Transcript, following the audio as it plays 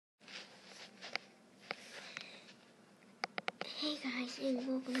and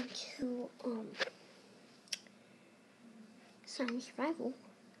welcome to Asylum Survival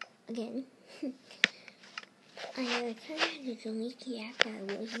again. I kind of had to delete the app that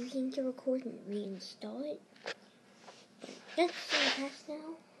I was using to record and reinstall it. But that's in the past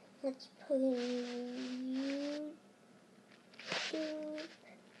now. Let's put in YouTube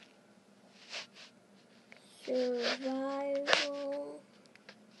Survival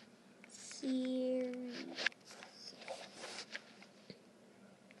Series.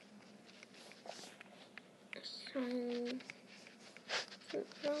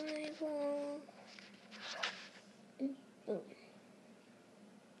 Survival. Boom.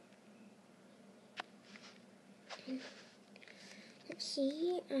 Let's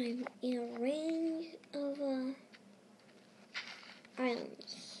see, I'm in a range of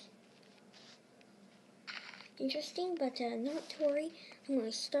islands. Interesting, but not to worry. I'm going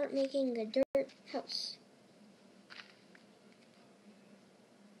to start making a dirt house.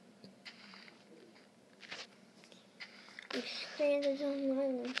 I'm stranded on an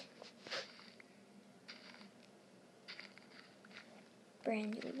island.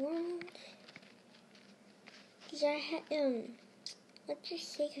 Brand new world. Because I had, let's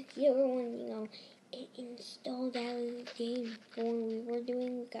just say that the other one, it installed out of the game when we were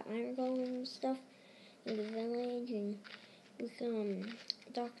doing with the Iron Golem and stuff in the village and with,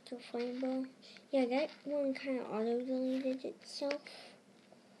 Dr. Flamebow. Yeah, that one kind of auto-deleted itself.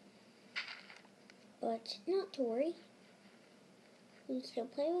 But not to worry. We can still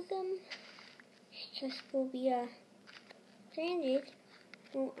play with them. Just will be, stranded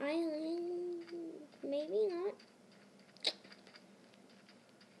on island. Maybe not.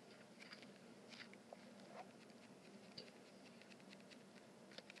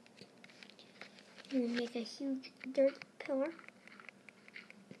 I'm going to make a huge dirt pillar.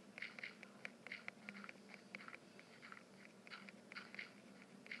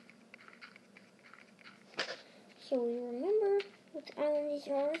 So we remember which island is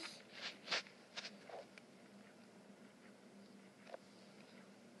ours.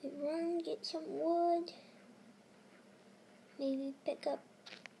 We run, get some wood. Maybe pick up.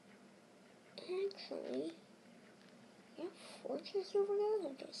 Actually, yeah, fortress over there,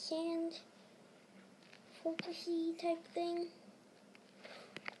 like a sand fortressy type thing.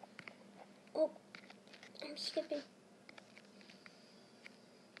 Oh, I'm skipping.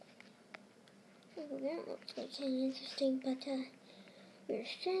 Oh, that looks like kind of interesting, but we're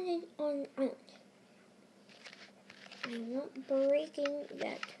stranded on an island. I'm not breaking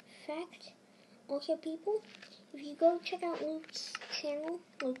that fact. Also, people, if you go check out Luke's channel,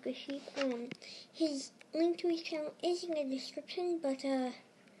 Luke the Sheep, his link to his channel is in the description, but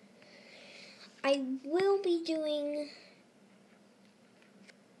I will be doing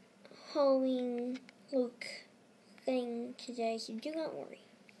Halloween Luke thing today, so do not worry.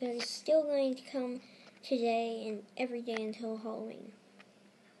 That is still going to come today and every day until Halloween.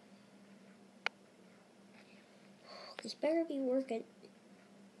 This better be worth it.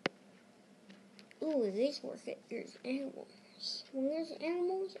 Ooh, it is worth it. There's animals. When there's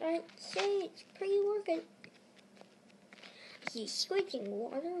animals, I'd say it's pretty worth it. I see squids in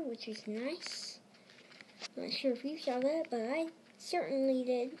water, which is nice. Not sure if you saw that, but I certainly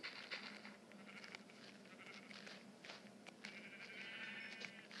did.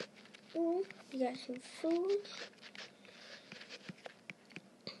 Ooh, we got some food.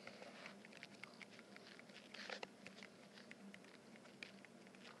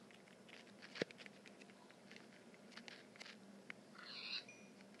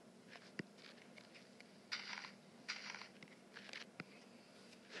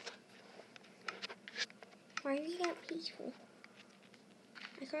 Why is that peaceful?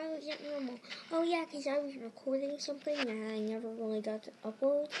 I thought it was that normal. Oh yeah, because I was recording something that I never really got to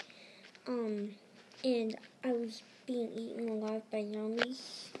upload. And I was being eaten alive by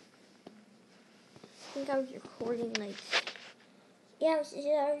zombies. I think I was recording I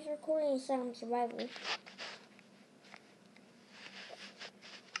was recording Asylum Survival.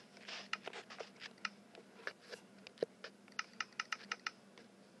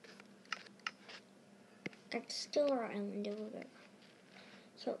 That's still our island over there.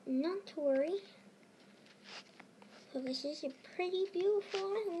 So, not to worry. So this is a pretty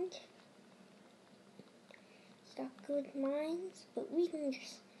beautiful island. It's got good mines, but we can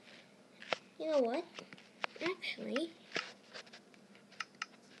just, you know what? Actually,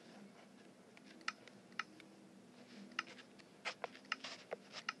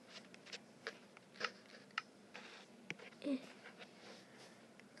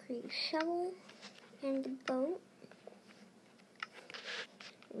 create a shovel and a boat.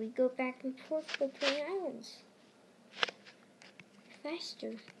 We go back and forth between islands.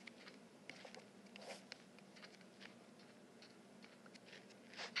 faster.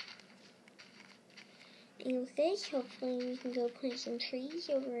 And with this, hopefully we can go plant some trees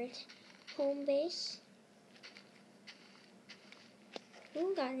over at home base.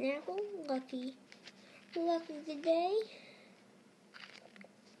 Ooh, got an apple. Lucky today.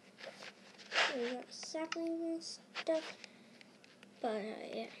 We got saplings and stuff. But,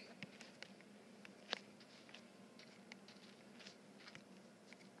 yeah.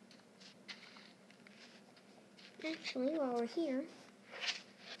 Actually, while we're here,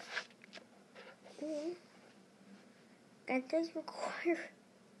 that does require...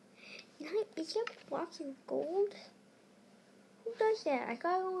 Is there blocks of gold? Who does that? I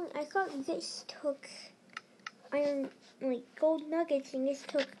thought this took iron, like gold nuggets, and this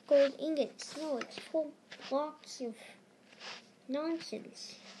took gold ingots. No, it's full blocks of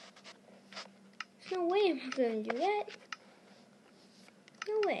nonsense. There's no way I'm going to do that.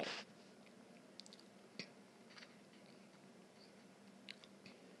 No way.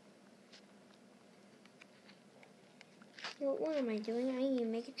 What am I doing? I need to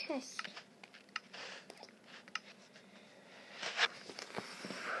make a chest.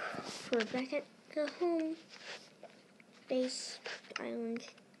 We're back at the home base island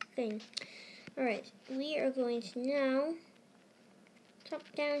thing. Alright, we are going to now chop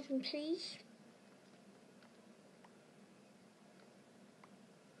down some trees.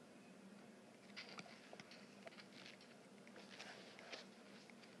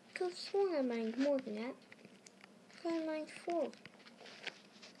 Could have sworn I mined more than that. I mined 4.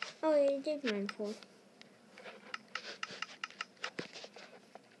 Oh, yeah, I did mine 4.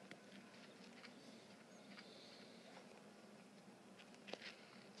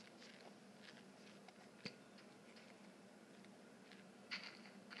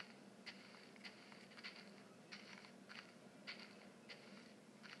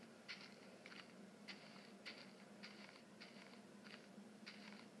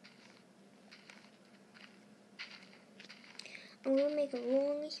 I'm going to make a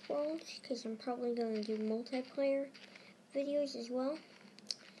rule in this world, because I'm probably going to do multiplayer videos as well.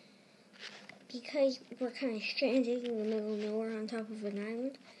 Because we're kind of stranded in the middle of nowhere on top of an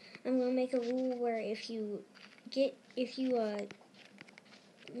island, I'm going to make a rule where if you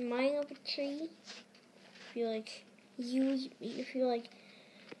mine up a tree, if you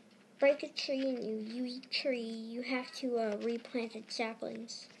break a tree and you use a tree, you have to replant its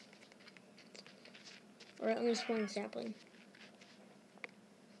saplings. Or at least one sapling.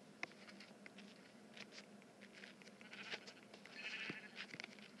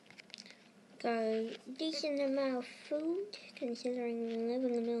 Got a decent amount of food, considering we live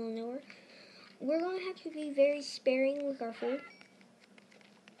in the middle of nowhere. We're going to have to be very sparing with our food.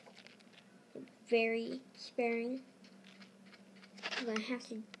 Very sparing. We're going to have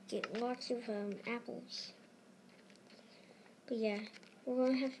to get lots of apples. But yeah, we're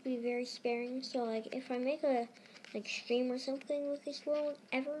going to have to be very sparing. So like, if I make a stream or something with this world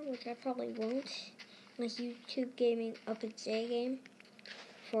ever, which I probably won't, unless YouTube Gaming up its A game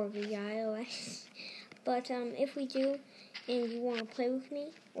for the iOS. But if we do, and you want to play with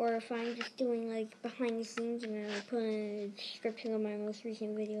me, or if I'm just doing like behind the scenes, and I'll put in a description of my most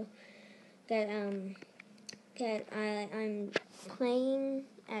recent video that I'm playing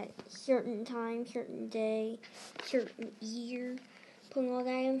at certain time, certain day, certain year, putting all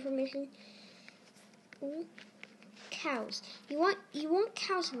that information. Ooh, cows. You want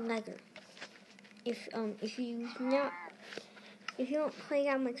cows leather. If you don't play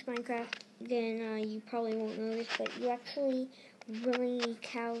that much Minecraft, then you probably won't know this, but you actually really need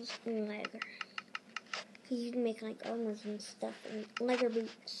cows and leather. Because you can make like armors and stuff, and leather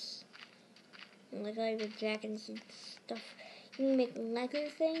boots, and like leather jackets and stuff. You can make leather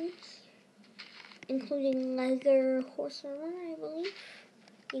things, including leather horse armor, I believe,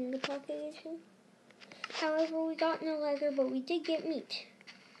 in the pocket edition. However, we got no leather, but we did get meat.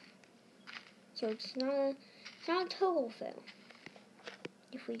 So it's not a total fail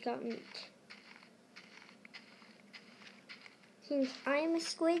if we got meat. Since I am a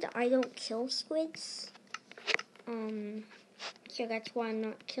squid, I don't kill squids. So that's why I'm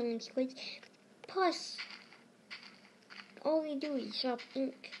not killing squids. Plus, all they do is drop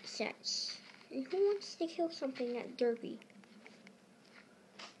ink sets. And who wants to kill something that derpy?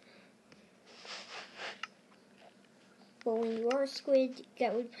 But when you are a squid,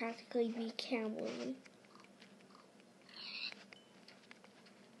 that would practically be cannibalism.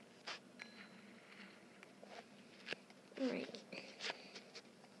 Alright.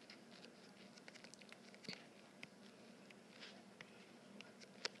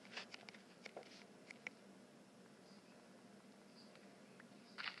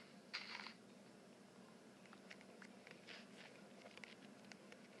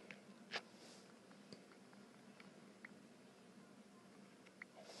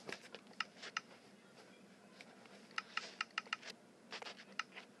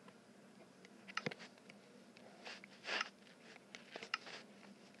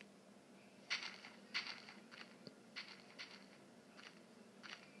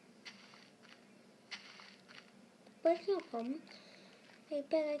 but it's no problem. I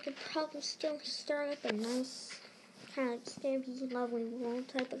bet I could probably still start up a nice kind of Stampy's Lovely World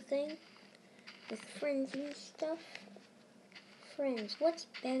type of thing with friends and stuff. Friends, what's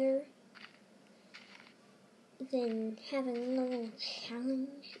better than having a little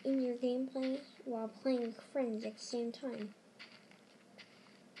challenge in your gameplay while playing with friends at the same time?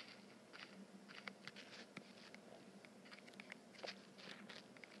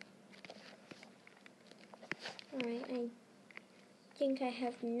 Alright, I think I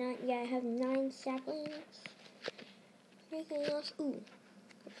have 9, I have 9 saplings. Anything else? Ooh,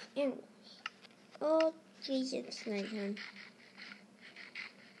 animals. Oh, jeez, it's nighttime.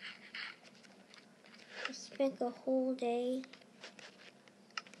 I spent the whole day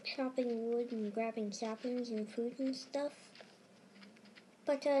chopping wood and grabbing saplings and food and stuff.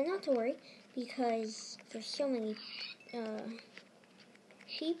 But not to worry, because there's so many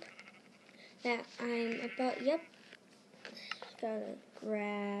sheep that I'm about, yep, just gotta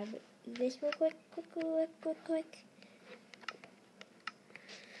grab this real quick.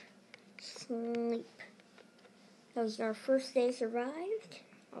 Sleep. That was our first day survived,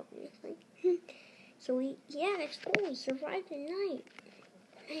 obviously. So we survived the night.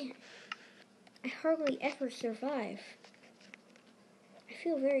 Man, I hardly ever survive. I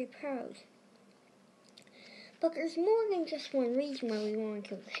feel very proud. But there's more than just one reason why we want to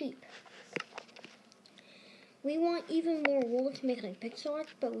kill the sheep. We want even more wool to make like pixel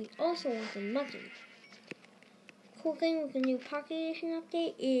art, but we also want the mutton. Cool thing with the new Pocket Edition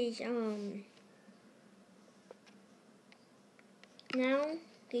update is now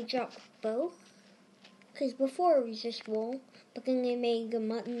they drop both. Because before it was just wool, but then they made the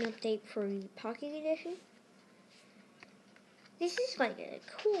mutton update for the Pocket Edition. This is like a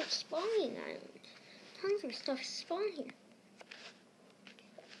cool spawning island. Tons of stuff spawn here.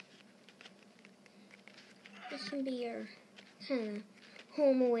 This can be your kind of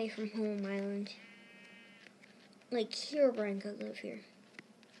home away from home island. Like Herobrine could live here.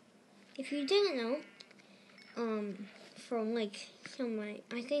 If you didn't know, from like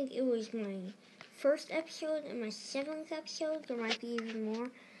I think it was my first episode and my 7th episode, there might be even more.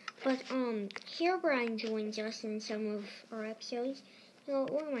 But Herobrine joins us in some of our episodes. You know,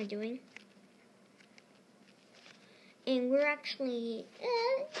 what am I doing? And we're actually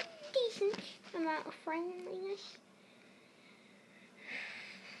decent amount of friendliness.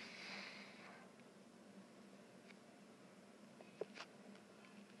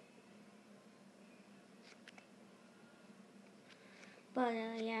 But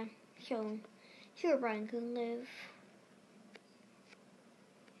yeah, so Herobrine could live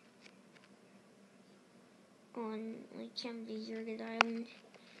on like some deserted island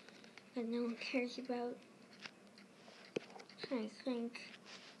that no one cares about. I think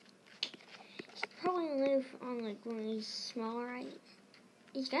he'd probably live on like one of these smaller islands.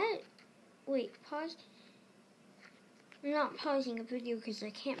 Is that? Wait, pause. I'm not pausing a video because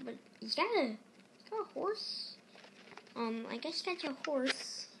I can't. But is that a horse? I guess that's a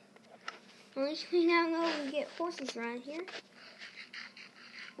horse. At least we now know we get horses around here.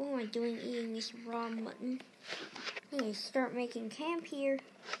 What am I doing eating this raw mutton? I need to start making camp here.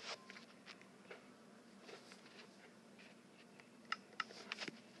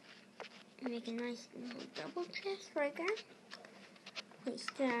 Make a nice little double chest right there. Place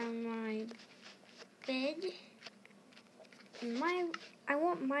down my bed. And I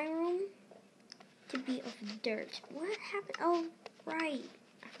want my room to be of dirt. What happened? Oh, right.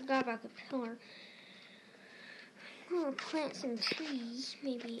 I forgot about the pillar. I'm gonna plant some trees.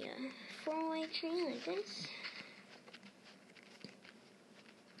 Maybe a 4-way tree like this.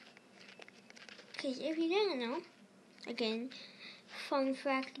 Because if you didn't know, again, fun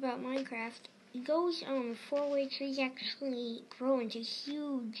fact about Minecraft, those 4-way trees actually grow into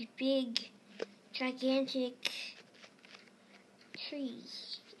huge, big, gigantic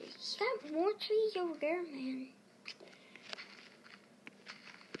trees. Is that more trees over there, man?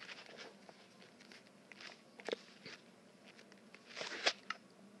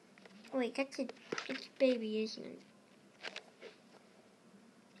 Wait, that's a baby, isn't it?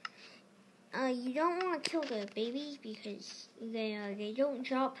 You don't want to kill the babies because they don't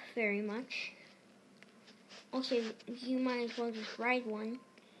drop very much. Also, you might as well just ride one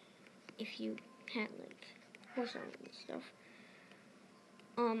if you had like horse arms and stuff.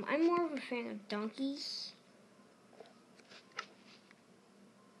 I'm more of a fan of donkeys.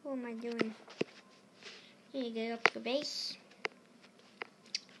 What am I doing? Need to get up to the base.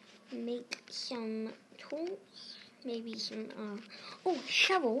 Make some tools. Maybe some,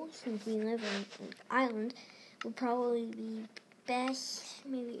 shovel, since we live on an island, would probably be best.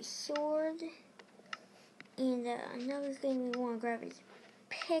 Maybe a sword. And another thing we want to grab is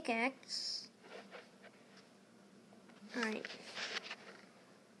pickaxe. Alright.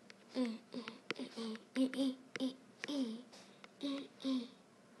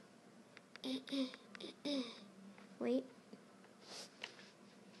 Wait.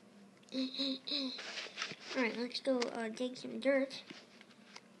 Alright, let's go dig some dirt.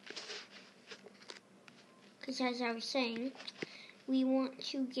 Because as I was saying, we want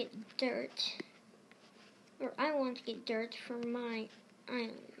to get dirt. Or I want to get dirt for my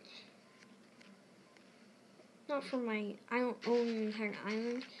island. Not for my, I don't own an entire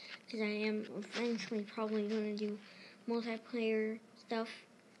island. Because I am eventually probably going to do multiplayer stuff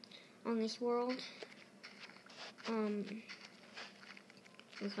on this world. With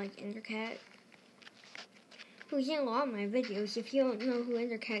like Endercat. Who's in a lot of my videos. If you don't know who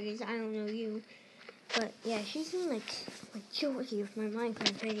Endercat is, I don't know you. But yeah, she's in like majority of my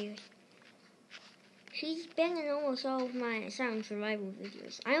Minecraft videos. She's been in almost all of my Asylum survival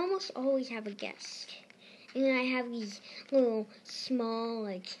videos. I almost always have a guest. And then I have these little small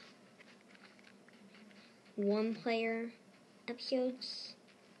like one player episodes.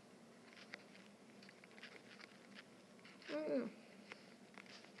 I don't know.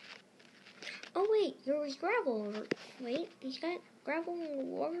 Oh wait, there was gravel over. Wait, is that gravel in the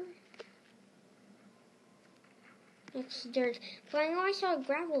water? That's dirt. But I know I saw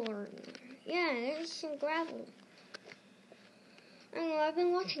gravel over there. Yeah, there's some gravel. I don't know, I've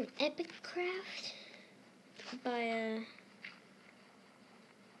been watching Epic Craft by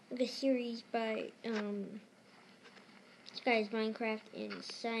the series by this guy's Minecraft and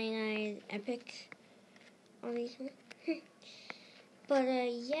Cyanide Epic, obviously. But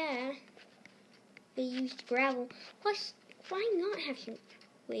yeah, they used gravel. Plus, why not have some?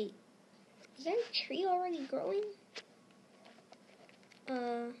 Wait, is that a tree already growing?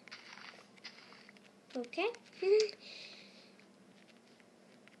 Okay.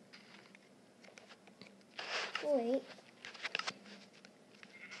 Wait.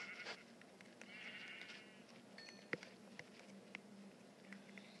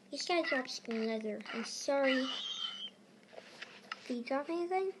 This guy drops leather. I'm sorry. Did he drop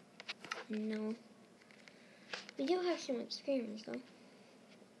anything? No. We do have some experiments though.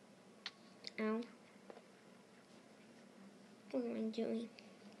 Ow. What am I doing?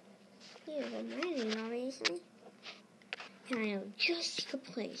 Here's a mining, obviously. And I know just the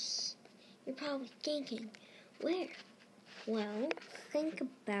place. You're probably thinking, where? Well, think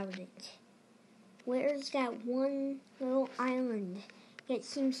about it. Where's that one little island that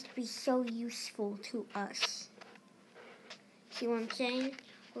seems to be so useful to us? See what I'm saying?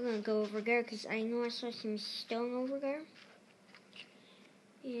 We're gonna go over there because I know I saw some stone over there.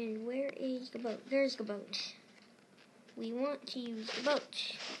 And where is the boat? There's the boat. We want to use the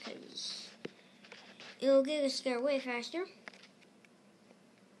boat because it'll get us there way faster.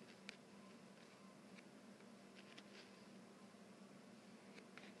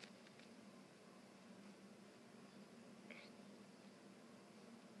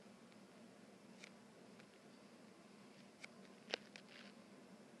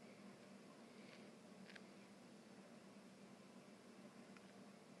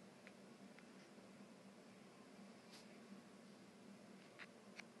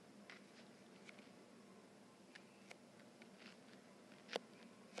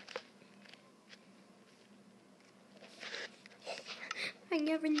 I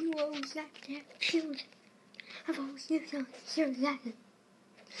never knew I was that cute. I've always knew I was so that.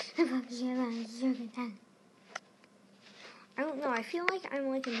 I don't know, I feel like I'm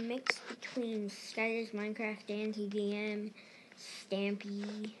like a mix between Skyler's Minecraft and TDM,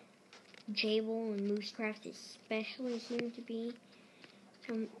 Stampy, Jable, and Moosecraft especially seem to be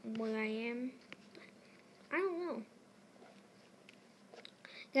from what I am. I don't know.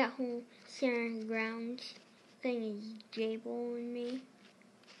 That whole center of the ground thing is Jable and me.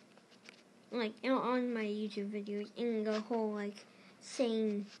 Like, on my YouTube videos, and the whole, like,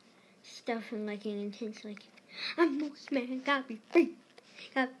 saying stuff in, like, an intense, like, I'm most man, gotta be free,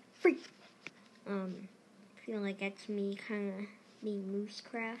 gotta be free. I feel like that's me kind of being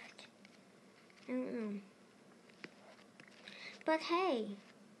Moosecraft. I don't know. But hey,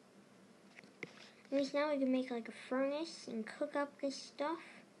 at least now we can make, like, a furnace and cook up this stuff.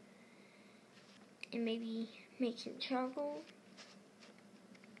 And maybe make some charcoal.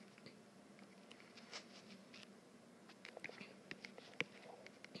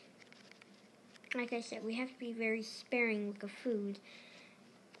 Like I said, we have to be very sparing with the food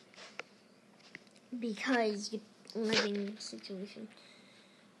because the living situation.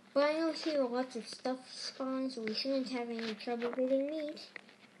 But I know here lots of stuff spawns, so we shouldn't have any trouble getting meat.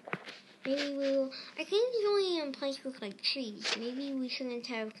 Maybe we'll... I think it's only in place with, like, trees. Maybe we shouldn't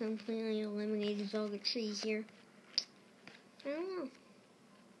have completely eliminated all the trees here. I don't know.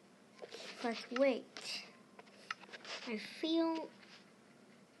 But wait. I feel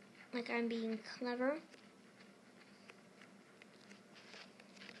like I'm being clever.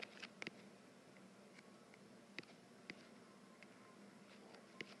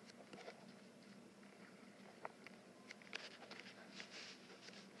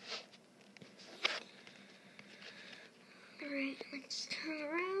 Alright, let's turn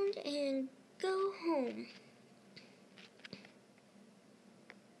around and go home.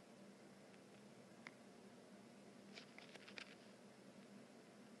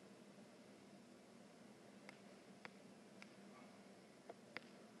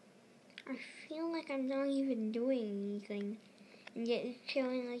 I feel like I'm not even doing anything, and yet it's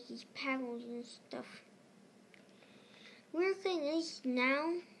showing like these paddles and stuff. Weird thing is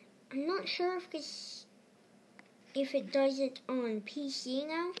now, I'm not sure if it does it on PC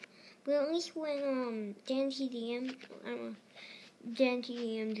now, but at least when Dan TDM, Dan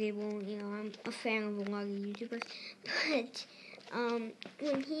TDM's able, you know, I'm a fan of a lot of YouTubers, but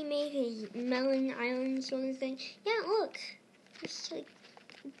when he made his Melon Island sort of thing, yeah, look, it's like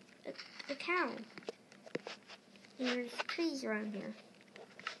a cow. And there's trees around here.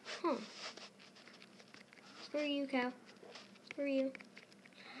 Huh. Screw you, cow. Screw you.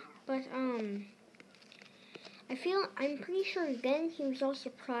 But, I'm pretty sure then he was all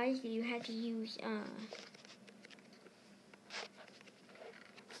surprised that you had to use,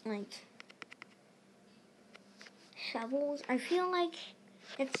 like, shovels. I feel like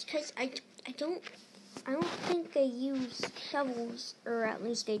it's because I don't think they use shovels, or at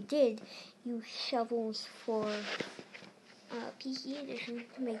least they did use shovels for PC Edition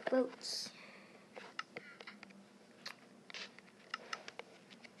to make boats.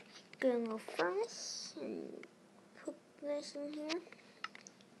 Gonna go furnace and cook this in here.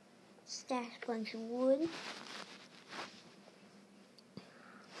 Stash a bunch of wood.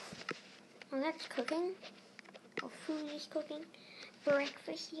 Oh, that's cooking. Oh, food is cooking.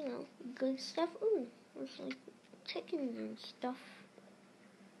 Breakfast, you know, good stuff. Ooh, there's like chickens and stuff.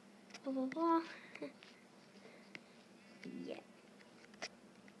 Blah, blah, blah. Yeah.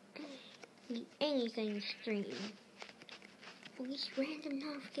 Eat anything stream. At least random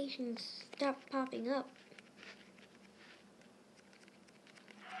notifications stop popping up.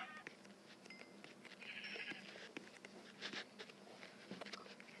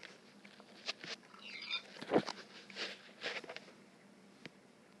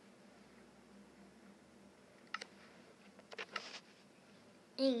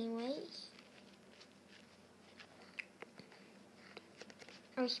 Anyways,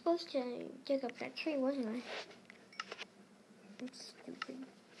 I was supposed to dig up that tree, wasn't I? That's stupid.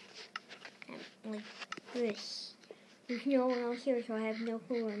 I'm like this. There's no one else here, so I have no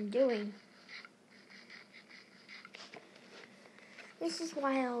clue what I'm doing. This is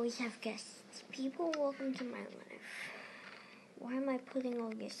why I always have guests. People, welcome to my life. Why am I putting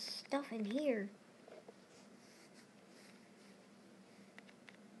all this stuff in here?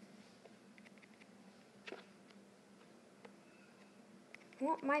 I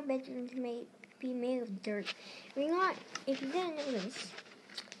want my bedroom to be made of dirt. If you didn't know this,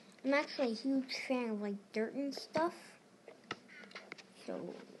 I'm actually a huge fan of like dirt and stuff. So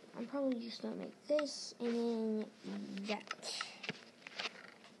I'm probably just gonna make this and then that.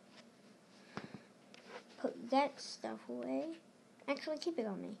 Put that stuff away. Actually, keep it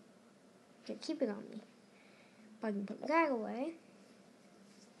on me. Yeah, keep it on me. If I can put that away.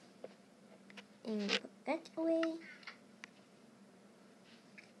 And put that away.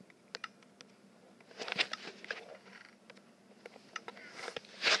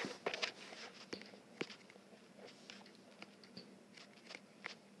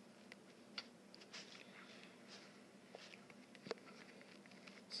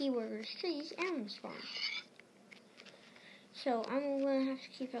 Keywords, trees, and spawn. So I'm gonna have to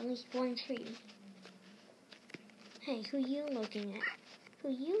keep at least one tree. Hey, who you looking at? Who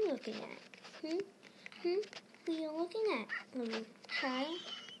you looking at? Who you looking at, little child?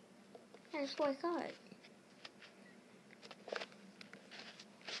 That's what I thought.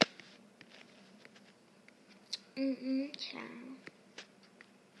 Child.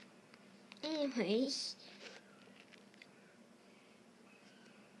 Anyways.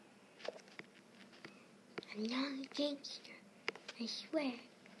 I'm not a gangster. I swear.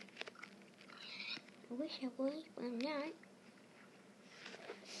 I wish I was, but I'm not.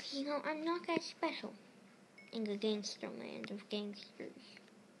 You know, I'm not that special in the gangster land of gangsters.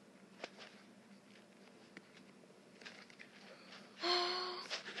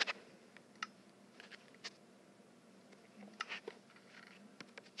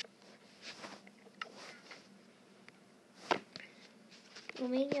 Well,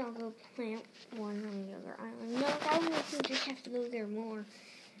 maybe I'll go plant one on the other island. No, I don't think I just have to go there more.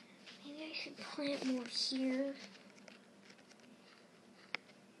 Maybe I should plant more here.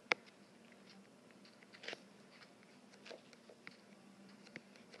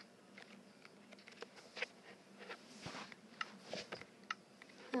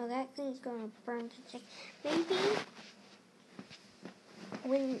 No, that thing's gonna burn to death. Maybe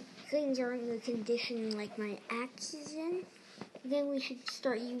when things are in the condition like my axe is in, then we should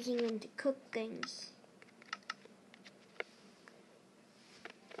start using them to cook things.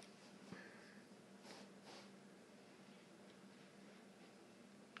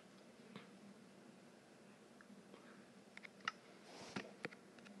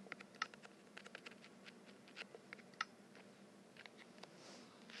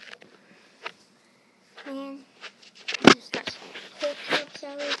 Man, I just got some pork chops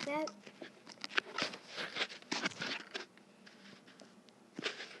out of that.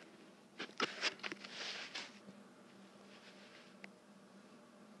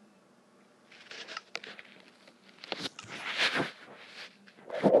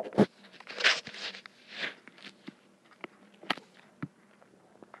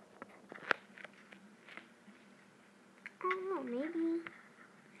 I don't know, maybe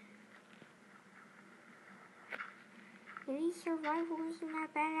survival isn't that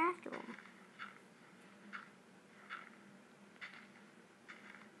bad after all.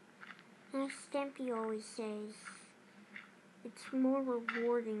 As Stampy always says, it's more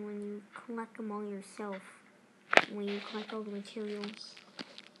rewarding when you collect them all yourself, when you collect all the materials,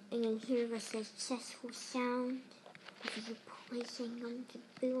 and then hear the successful sound of you placing them to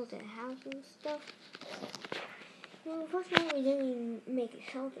build a house and stuff. Well, first night we didn't even make a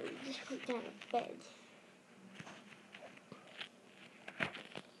shelter, we just put down a bed.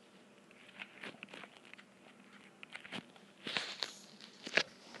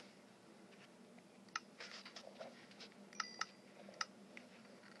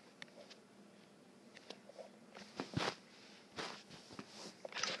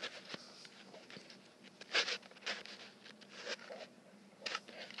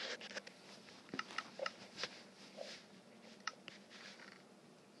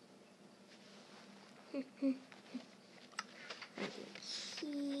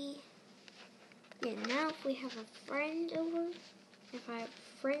 See. Yeah, now if we have a friend over, if I have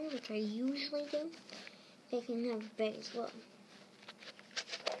a friend, which I usually do, they can have a bed as well.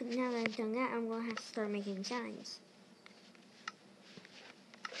 But now that I've done that, I'm going to have to start making signs.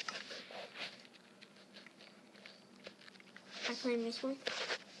 I claim this one.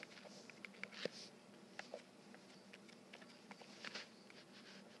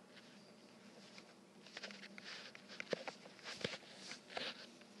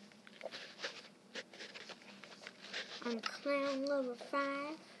 I'm Clown Lover 5.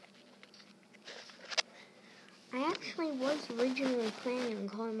 I actually was originally planning on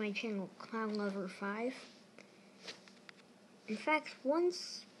calling my channel Clown Lover 5. In fact,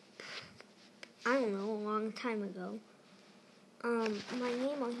 once, I don't know, a long time ago, my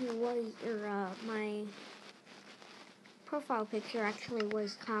name on here was, my profile picture actually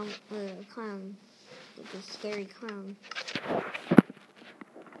was clown, the scary clown.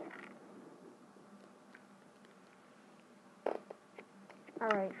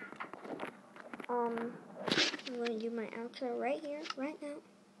 Alright, I'm going to do my outro right here, right now,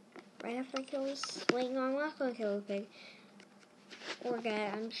 right after I kill this swing. I'm not going to kill the pig or guy.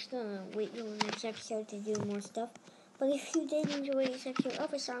 I'm just going to wait till the next episode to do more stuff. But if you did enjoy this episode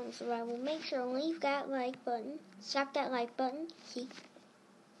of Asylum Survival, make sure to leave that like button. Slap that like button. See?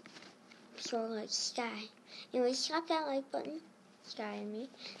 Sort of like Sky. Anyway, slap that like button. Sky and me.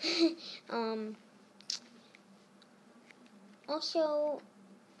 Also,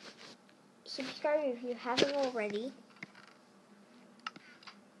 subscribe if you haven't already.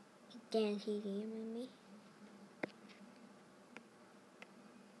 Dan TV and me.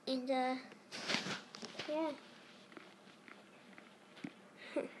 And, yeah.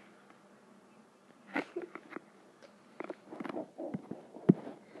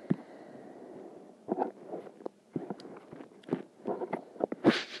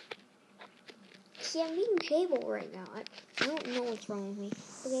 See, I'm being cable right now. I don't know what's wrong with me.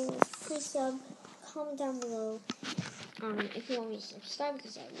 But anyways, please comment down below. If you want me to subscribe,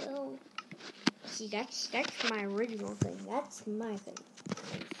 because I will. See, that's my original thing. That's my thing.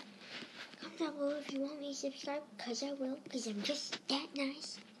 Comment down below if you want me to subscribe, because I will. Because I'm just that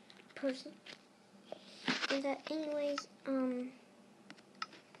nice person. And anyways,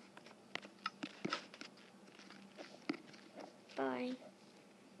 bye.